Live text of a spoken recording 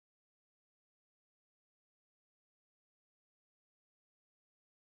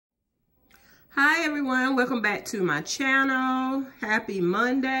Hi everyone, welcome back to my channel. Happy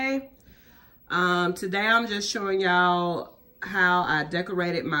Monday. Today I'm just showing y'all how I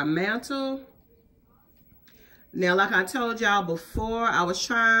decorated my mantle. Now, like I told y'all before, I was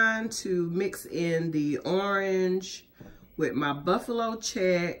trying to mix in the orange with my buffalo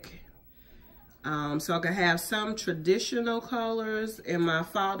check so I could have some traditional colors in my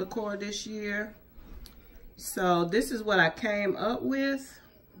fall decor this year. So this is what I came up with.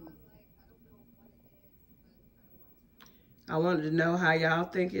 I wanted to know how y'all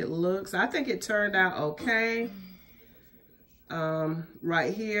think it looks. I think it turned out okay.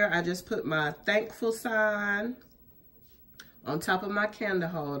 Right here, I just put my thankful sign on top of my candle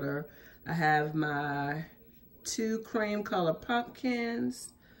holder. I have my 2 cream color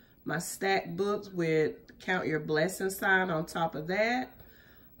pumpkins, my stack books with count your blessing sign on top of that,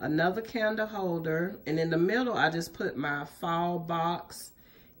 another candle holder, and in the middle, I just put my fall box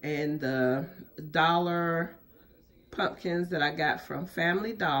and the dollar pumpkins that I got from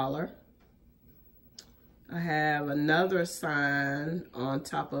Family Dollar. I have another sign on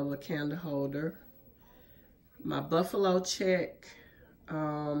top of a candle holder, my buffalo check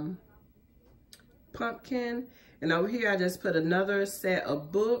pumpkin, and over here I just put another set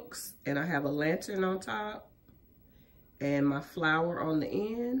of books, and I have a lantern on top and my flower on the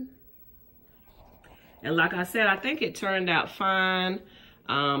end. And like I said, I think it turned out fine.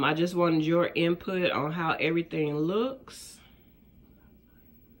 I just wanted your input on how everything looks.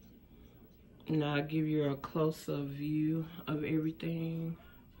 And I'll give you a closer view of everything.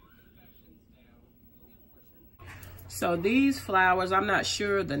 So these flowers, I'm not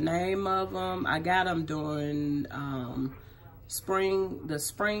sure the name of them. I got them during the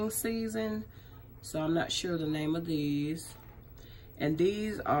spring season. So I'm not sure the name of these. And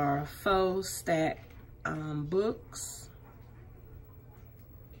these are faux stack books.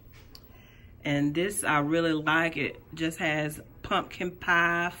 And this, I really like it. Just has pumpkin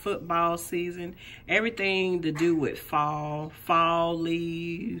pie, football season, everything to do with fall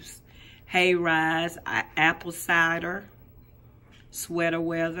leaves, hay rides, apple cider, sweater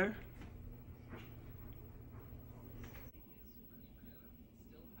weather.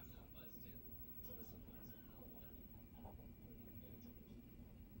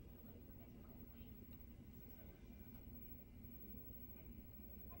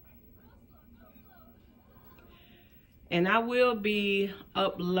 And I will be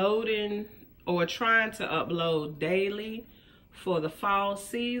uploading or trying to upload daily for the fall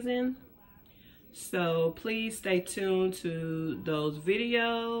season. So please stay tuned to those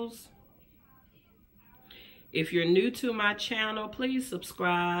videos. If you're new to my channel, please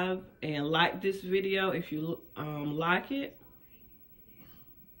subscribe and like this video if you like it.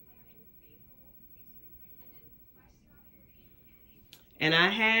 And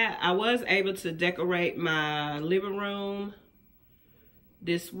I was able to decorate my living room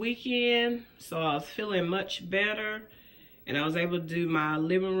this weekend, so I was feeling much better. And I was able to do my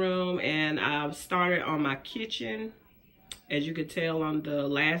living room, and I've started on my kitchen, as you could tell on the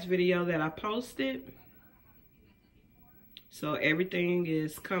last video that I posted. So everything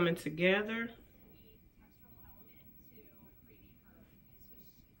is coming together.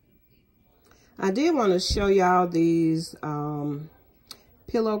 I did want to show y'all these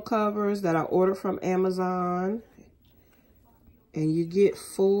pillow covers that I ordered from Amazon, and you get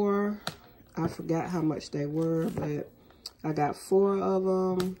 4. I forgot how much they were, but I got 4 of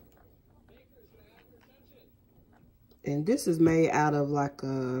them. And this is made out of like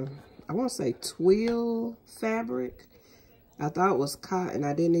a, I want to say twill fabric. I thought it was cotton.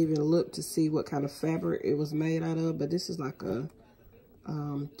 I didn't even look to see what kind of fabric it was made out of, but this is like a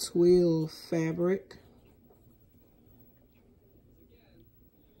twill fabric.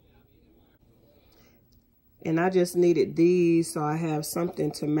 And I just needed these so I have something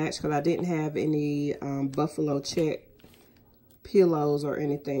to match, because I didn't have any buffalo check pillows or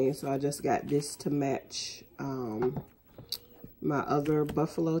anything. So I just got this to match my other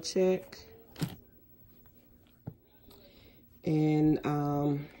buffalo check. And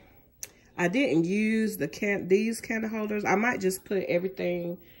I didn't use these candle holders. I might just put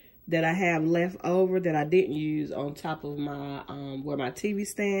everything that I have left over that I didn't use on top of my where my TV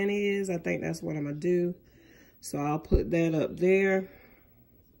stand is. I think that's what I'm gonna do. So I'll put that up there.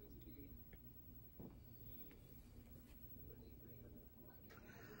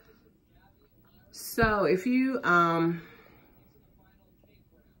 So if you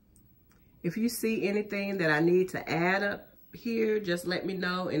see anything that I need to add up here, just let me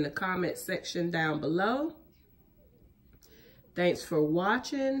know in the comment section down below. Thanks for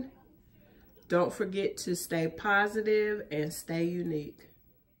watching. Don't forget to stay positive and stay unique.